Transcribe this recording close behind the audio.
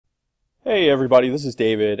Hey everybody, this is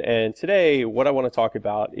David, and today what I want to talk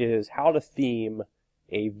about is how to theme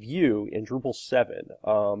a view in Drupal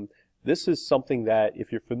 7. This is something that,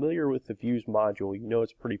 if you're familiar with the views module, you know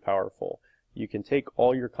it's pretty powerful. You can take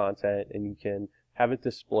all your content and you can have it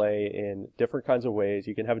display in different kinds of ways.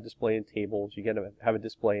 You can have it display in tables, you can have it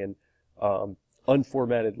display in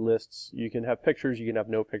unformatted lists, you can have pictures, you can have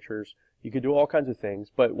no pictures, you can do all kinds of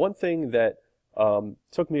things. But one thing that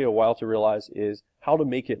took me a while to realize is how to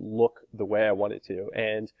make it look the way I want it to.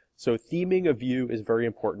 And so theming a view is very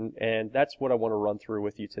important, and that's what I want to run through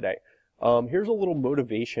with you today. Here's a little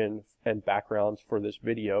motivation and background for this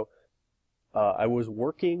video. I was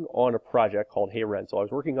working on a project called Hey Rental. I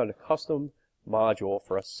was working on a custom module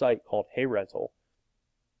for a site called Hey Rental.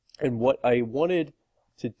 And what I wanted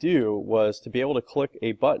to do was to be able to click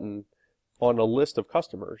a button on a list of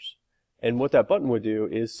customers. And what that button would do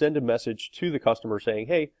is send a message to the customer saying,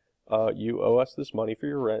 hey, you owe us this money for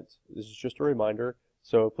your rent. This is just a reminder,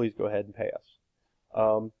 so please go ahead and pay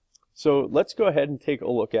us. So let's go ahead and take a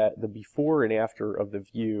look at the before and after of the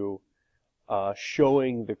view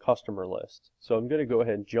showing the customer list. So I'm going to go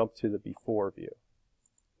ahead and jump to the before view.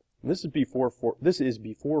 And this is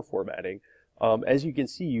before formatting. As you can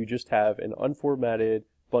see, you just have an unformatted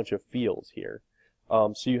bunch of fields here.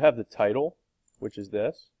 So you have the title, which is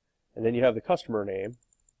this, and then you have the customer name,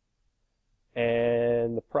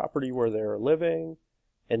 and the property where they're living,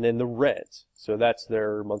 and then the rent. So that's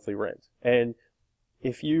their monthly rent. And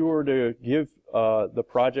if you were to give the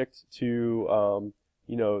project to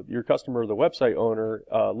your customer, the website owner,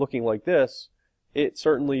 looking like this, it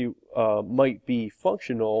certainly might be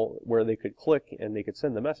functional where they could click and they could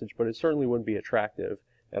send the message, but it certainly wouldn't be attractive.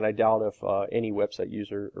 And I doubt if any website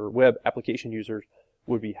user or web application users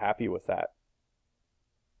would be happy with that.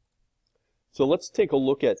 So let's take a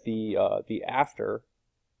look at the after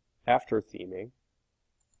theming.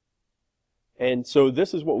 And so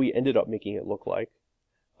this is what we ended up making it look like.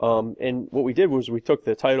 And what we did was we took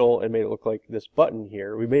the title and made it look like this button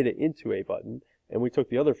here. We made it into a button, and we took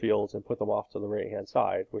the other fields and put them off to the right-hand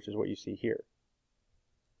side, which is what you see here.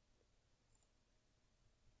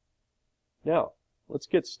 Now, let's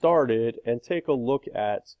get started and take a look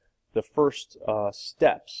at the first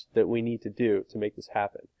steps that we need to do to make this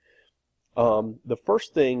happen. The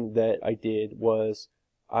first thing that I did was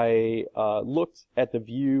I looked at the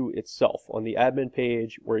view itself on the admin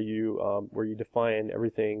page where you define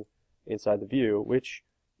everything inside the view, which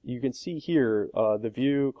you can see here, the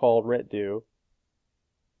view called rent due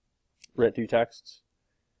texts,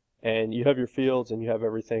 and you have your fields and you have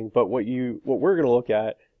everything. But what we're going to look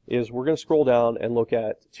at is we're going to scroll down and look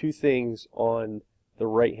at two things on the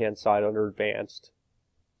right hand side under advanced.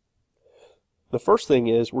 The first thing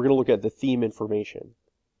is we're going to look at the theme information.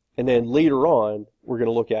 And then later on, we're going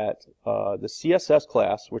to look at the CSS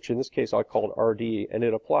class, which in this case I called RD, and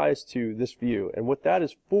it applies to this view. And what that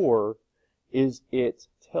is for is it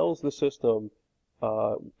tells the system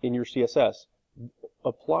in your CSS,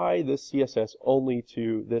 apply this CSS only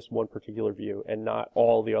to this one particular view and not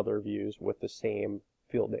all the other views with the same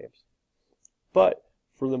field names. But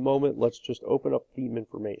for the moment, let's just open up theme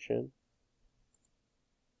information.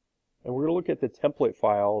 And we're going to look at the template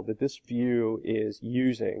file that this view is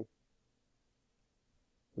using.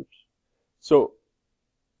 Oops. So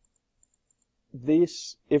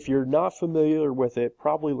this, if you're not familiar with it,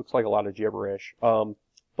 probably looks like a lot of gibberish.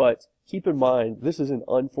 But keep in mind, this is an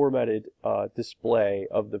unformatted display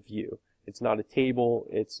of the view. It's not a table,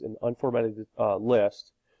 it's an unformatted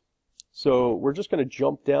list. So we're just going to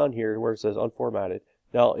jump down here where it says unformatted.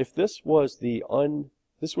 Now, if this was the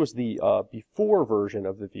before version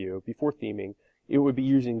of the view, before theming, it would be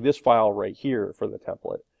using this file right here for the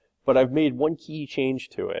template. But I've made one key change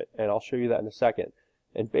to it, and I'll show you that in a second.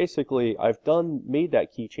 And basically, I've made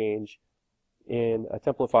that key change in a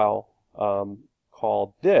template file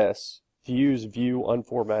called this, views view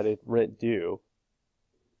unformatted rent due,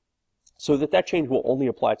 so that change will only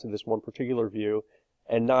apply to this one particular view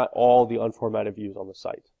and not all the unformatted views on the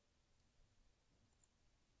site.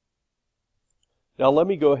 Now let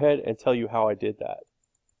me go ahead and tell you how I did that.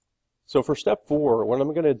 So for step 4, what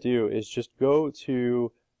I'm going to do is just go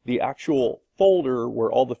to the actual folder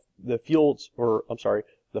where all the fields, or I'm sorry,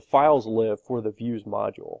 the files live for the views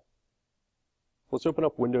module. Let's open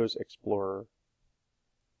up Windows Explorer.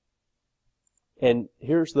 And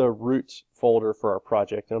here's the root folder for our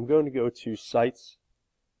project. And I'm going to go to Sites,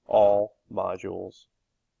 All, Modules,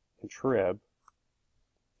 Contrib,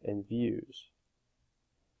 and Views.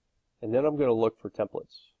 And then I'm going to look for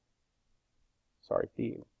templates. Sorry,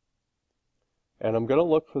 theme. And I'm going to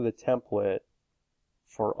look for the template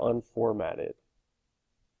for unformatted.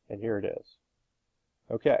 And here it is.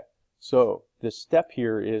 Okay, So this step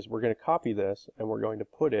here is we're going to copy this and we're going to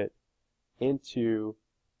put it into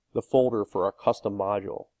the folder for our custom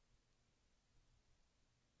module.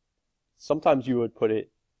 Sometimes you would put it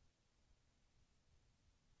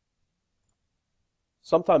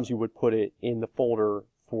in the folder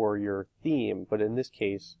for your theme, but in this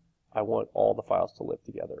case I want all the files to live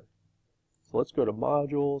together. So let's go to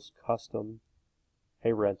modules, custom,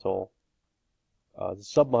 hey rental. The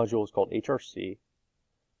submodule is called HRC,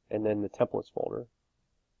 and then the templates folder.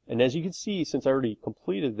 And as you can see, since I already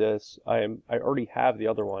completed this, I already have the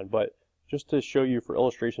other one, but just to show you for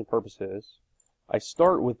illustration purposes, I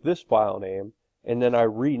start with this file name and then I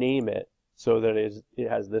rename it so that it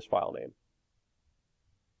has this file name.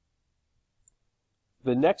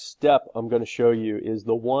 The next step I'm going to show you is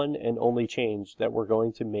the one and only change that we're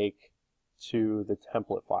going to make to the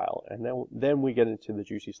template file, and then we get into the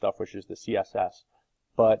juicy stuff, which is the CSS.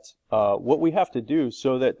 But what we have to do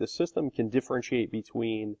so that the system can differentiate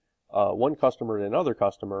between one customer and another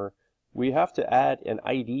customer, we have to add an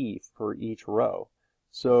ID for each row.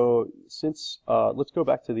 So since let's go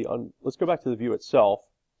back to the view itself.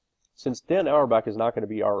 Since Dan Auerbach is not going to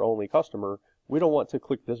be our only customer, we don't want to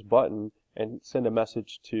click this button and send a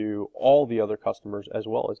message to all the other customers as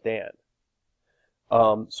well as Dan.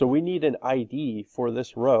 So we need an ID for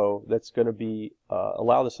this row that's going to be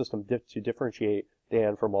allow the system to differentiate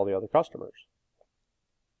Dan from all the other customers.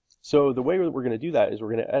 So the way that we're going to do that is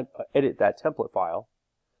we're going to edit that template file.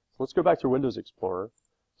 So let's go back to Windows Explorer.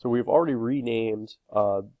 So we've already renamed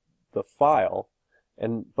the file,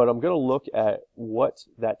 but I'm going to look at what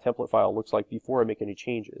that template file looks like before I make any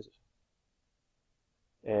changes.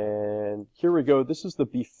 And here we go. This is the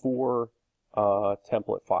before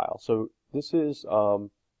template file. So this is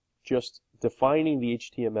just defining the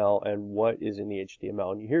HTML and what is in the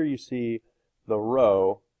HTML. And here you see the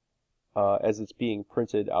row as it's being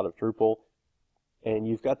printed out of Drupal. And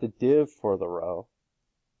you've got the div for the row.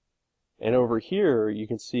 And over here you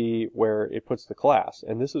can see where it puts the class.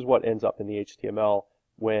 And this is what ends up in the HTML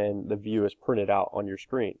when the view is printed out on your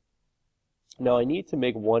screen. Now I need to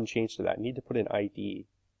make one change to that. I need to put an ID.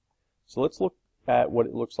 So let's look at what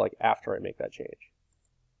it looks like after I make that change.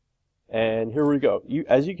 And here we go.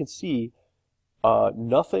 As you can see,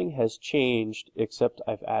 nothing has changed except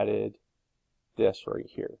I've added this right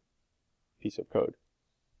here, piece of code.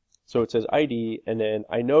 So it says ID, and then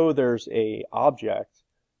I know there's a object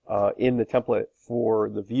in the template for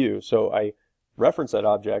the view. So I reference that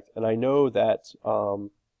object, and I know that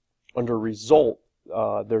under result,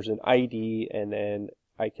 there's an ID, and then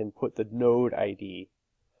I can put the node ID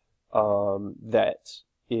that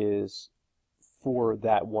is for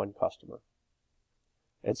that one customer.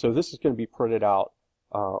 And so this is going to be printed out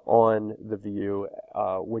on the view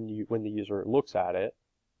when the user looks at it.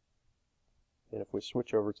 And if we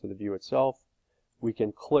switch over to the view itself, we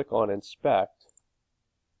can click on Inspect.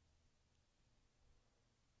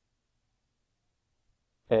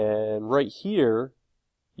 And right here,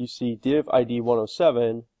 you see div ID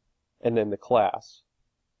 107 and then the class.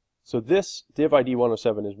 So this div ID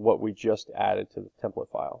 107 is what we just added to the template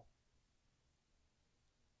file.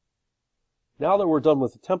 Now that we're done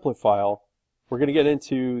with the template file, we're going to get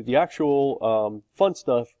into the actual fun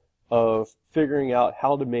stuff of figuring out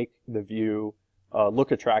how to make the view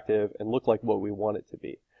look attractive and look like what we want it to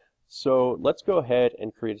be. So let's go ahead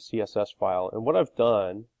and create a CSS file. And what I've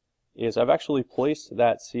done is I've actually placed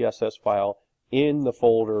that CSS file in the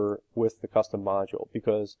folder with the custom module,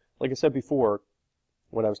 because like I said before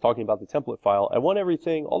when I was talking about the template file, I want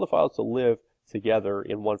all the files to live together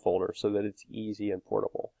in one folder so that it's easy and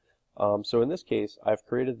portable. So in this case, I've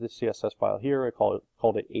created this CSS file here. I called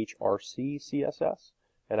it HRC CSS,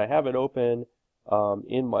 and I have it open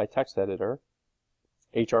in my text editor,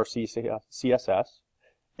 HRC CSS.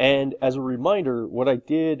 And as a reminder, what I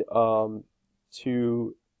did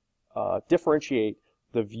to differentiate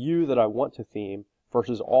the view that I want to theme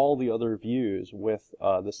versus all the other views with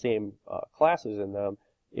the same classes in them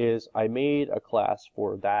is I made a class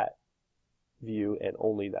for that view and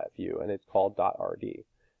only that view, and it's called .rd.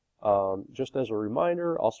 Just as a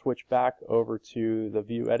reminder, I'll switch back over to the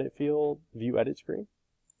view edit screen,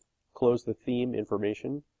 close the theme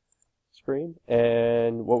information screen,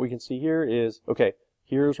 and what we can see here is, okay,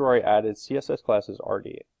 here's where I added CSS classes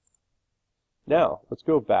RD. Now, let's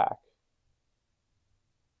go back.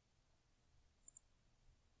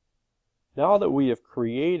 Now that we have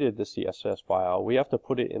created the CSS file, we have to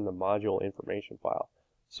put it in the module information file.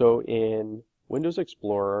 So in Windows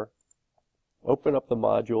Explorer, open up the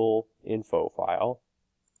module info file,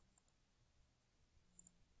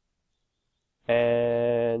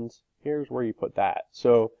 and here's where you put that.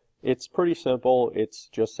 So It's pretty simple. It's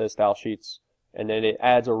just says style sheets, and then it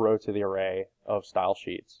adds a row to the array of style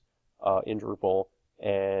sheets in Drupal,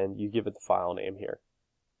 and you give it the file name here.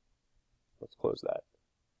 Let's close that.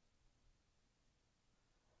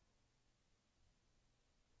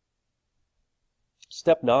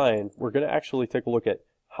 Step 9, we're going to actually take a look at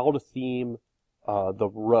how to theme the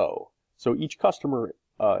row. So each customer,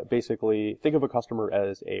 basically, think of a customer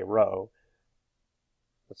as a row.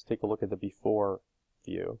 Let's take a look at the before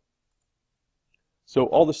view. So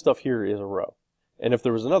all this stuff here is a row. And if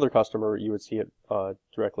there was another customer, you would see it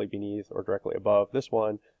directly beneath or directly above this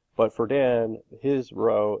one. But for Dan, his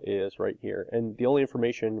row is right here. And the only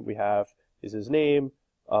information we have is his name,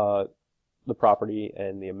 the property,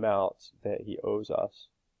 and the amount that he owes us.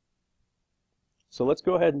 So let's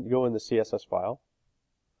go ahead and go in the CSS file.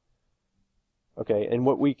 Okay, and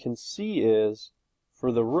what we can see is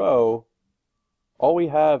for the row, all we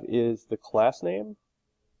have is the class name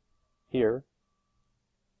here.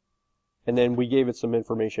 And then we gave it some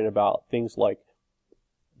information about things like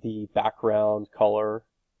the background color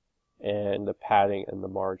and the padding and the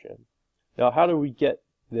margin. Now, how do we get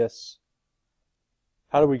this?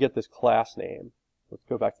 How do we get this class name? Let's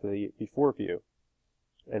go back to the before view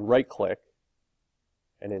and right-click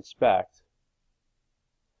and inspect.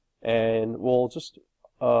 And we'll just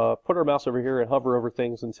put our mouse over here and hover over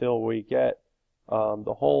things until we get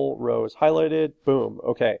the whole row is highlighted. Boom.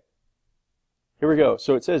 Okay. Here we go.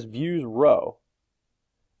 So it says views row.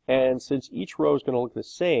 And since each row is going to look the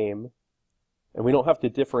same, and we don't have to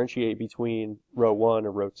differentiate between row 1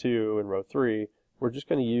 and row 2 and row 3, we're just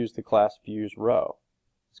going to use the class views row.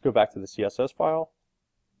 Let's go back to the CSS file.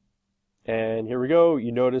 And here we go.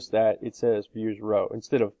 You notice that it says views row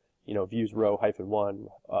instead of, views row -1,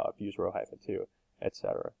 views row -2,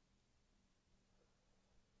 etc.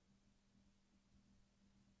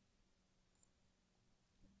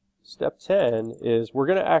 Step 10 is we're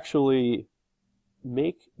going to actually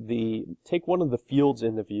take one of the fields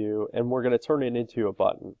in the view and we're going to turn it into a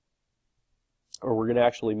button. Or we're going to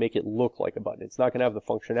actually make it look like a button. It's not going to have the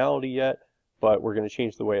functionality yet, but we're going to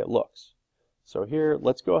change the way it looks. So here,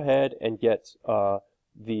 let's go ahead and get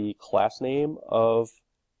the class name of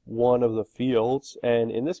one of the fields.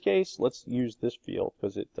 And in this case, let's use this field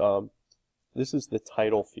because this is the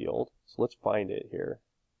title field. So let's find it here.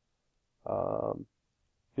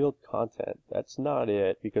 Field content, that's not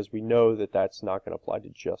it because we know that that's not going to apply to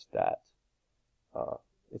just that.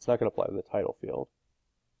 It's not going to apply to the title field.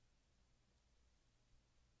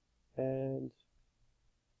 And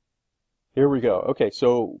here we go. Okay,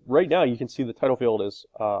 so right now you can see the title field is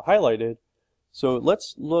highlighted. So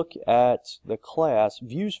let's look at the class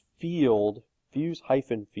views field,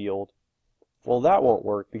 views-field. Well, that won't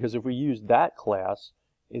work because if we use that class,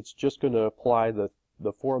 it's just going to apply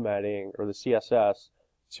the formatting or the CSS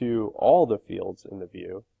to all the fields in the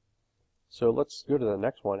view. So let's go to the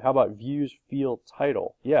next one. How about views field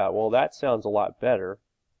title? Yeah, well, that sounds a lot better.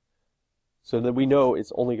 So that we know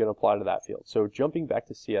it's only going to apply to that field. So jumping back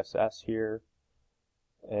to CSS here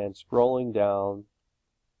and scrolling down,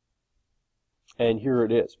 and here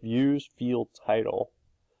it is, views field title.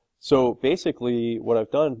 So basically what I've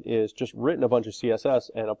done is just written a bunch of CSS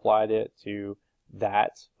and applied it to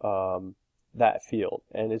that, that field.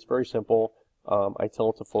 And it's very simple. I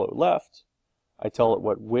tell it to float left. I tell it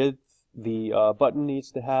what width the button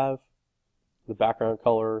needs to have, the background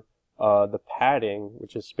color, the padding,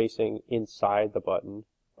 which is spacing inside the button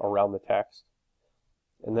around the text.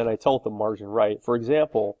 And then I tell it the margin right. For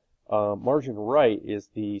example, margin right is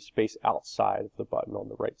the space outside of the button on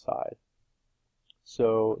the right side.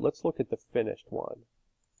 So let's look at the finished one.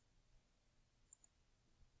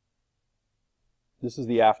 This is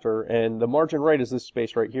the after, and the margin right is this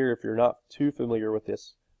space right here. If you're not too familiar with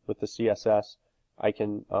this, with the CSS, I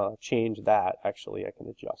can change that. Actually, I can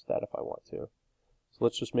adjust that if I want to. So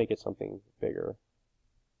let's just make it something bigger,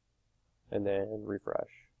 and then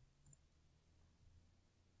refresh.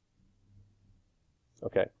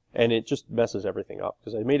 Okay, and it just messes everything up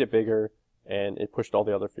because I made it bigger and it pushed all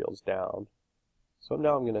the other fields down. So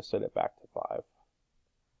now I'm going to set it back to 5.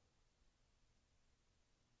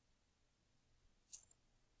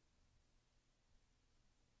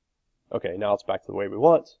 Okay, now it's back to the way we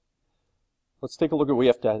want. Let's take a look at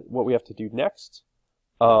what we have to do next.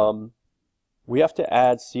 We have to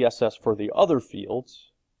add CSS for the other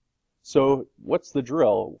fields. So what's the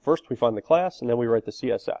drill? First we find the class and then we write the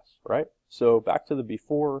CSS, right? So back to the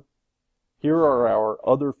before. Here are our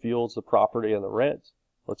other fields, the property and the rent.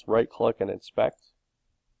 Let's right click and inspect.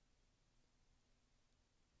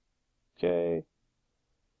 Okay.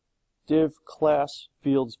 div class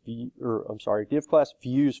fields div class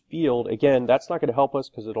views field. Again, that's not going to help us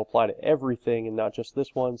because it'll apply to everything and not just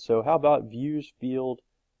this one. So how about views field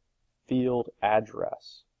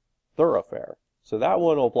address thoroughfare? So that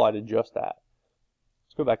one will apply to just that.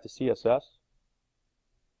 Let's go back to CSS.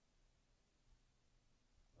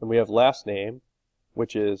 And we have last name,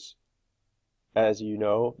 which is, as you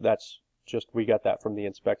know, that's just, we got that from the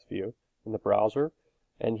inspect view in the browser.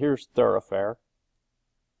 And here's thoroughfare.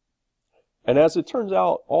 And as it turns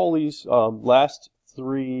out, all these last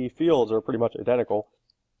three fields are pretty much identical.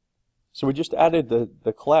 So we just added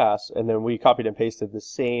the class, and then we copied and pasted the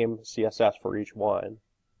same CSS for each one.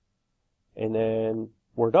 And then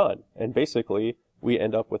we're done. And basically, we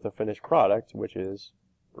end up with a finished product, which is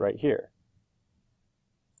right here.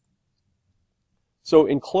 So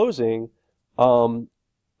in closing,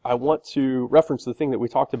 I want to reference the thing that we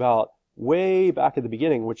talked about way back at the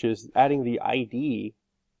beginning, which is adding the ID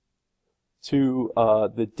to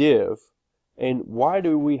the div. And why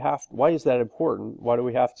is that important? Why do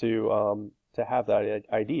we have to have that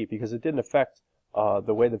ID? Because it didn't affect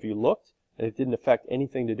the way the view looked, and it didn't affect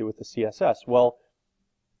anything to do with the CSS. Well,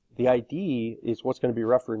 the ID is what's going to be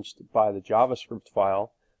referenced by the JavaScript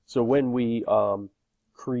file. So when we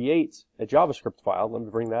create a JavaScript file, let me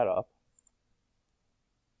bring that up.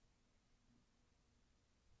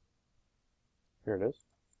 Here it is.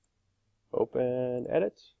 Open,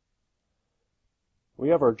 edit. We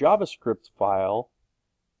have our JavaScript file.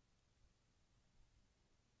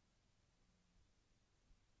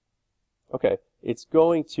 Okay, it's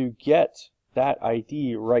going to get that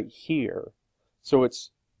ID right here. So it's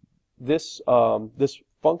this this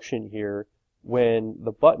function here. When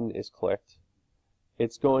the button is clicked,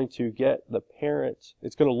 it's going to get the parent.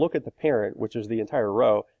 It's going to look at the parent, which is the entire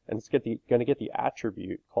row, and it's going to get the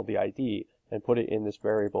attribute called the ID and put it in this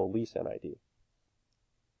variable leaseN ID.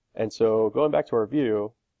 And so going back to our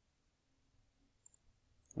view,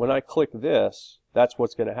 when I click this, that's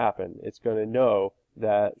what's going to happen. It's going to know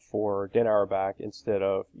that for Dan Auerbach, instead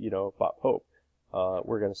of, Bob Hope,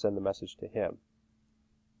 we're going to send the message to him.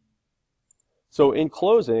 So in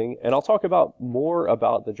closing, and I'll talk about more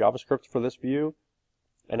about the JavaScript for this view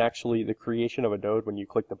and actually the creation of a node when you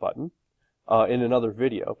click the button in another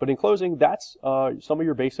video. But in closing, that's some of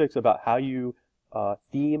your basics about how you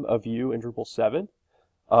theme a view in Drupal 7.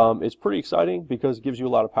 It's pretty exciting because it gives you a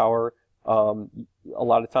lot of power. A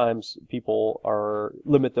lot of times people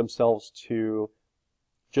limit themselves to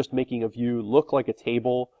just making a view look like a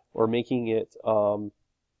table, or making it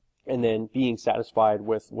and then being satisfied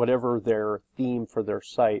with whatever their theme for their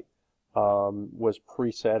site was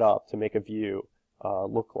pre-set up to make a view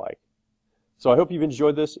look like. So I hope you've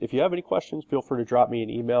enjoyed this. If you have any questions, feel free to drop me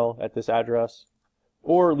an email at this address,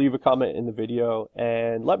 or leave a comment in the video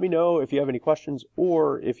and let me know if you have any questions,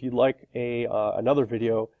 or if you'd like another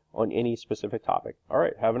video on any specific topic. All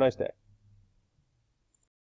right, have a nice day.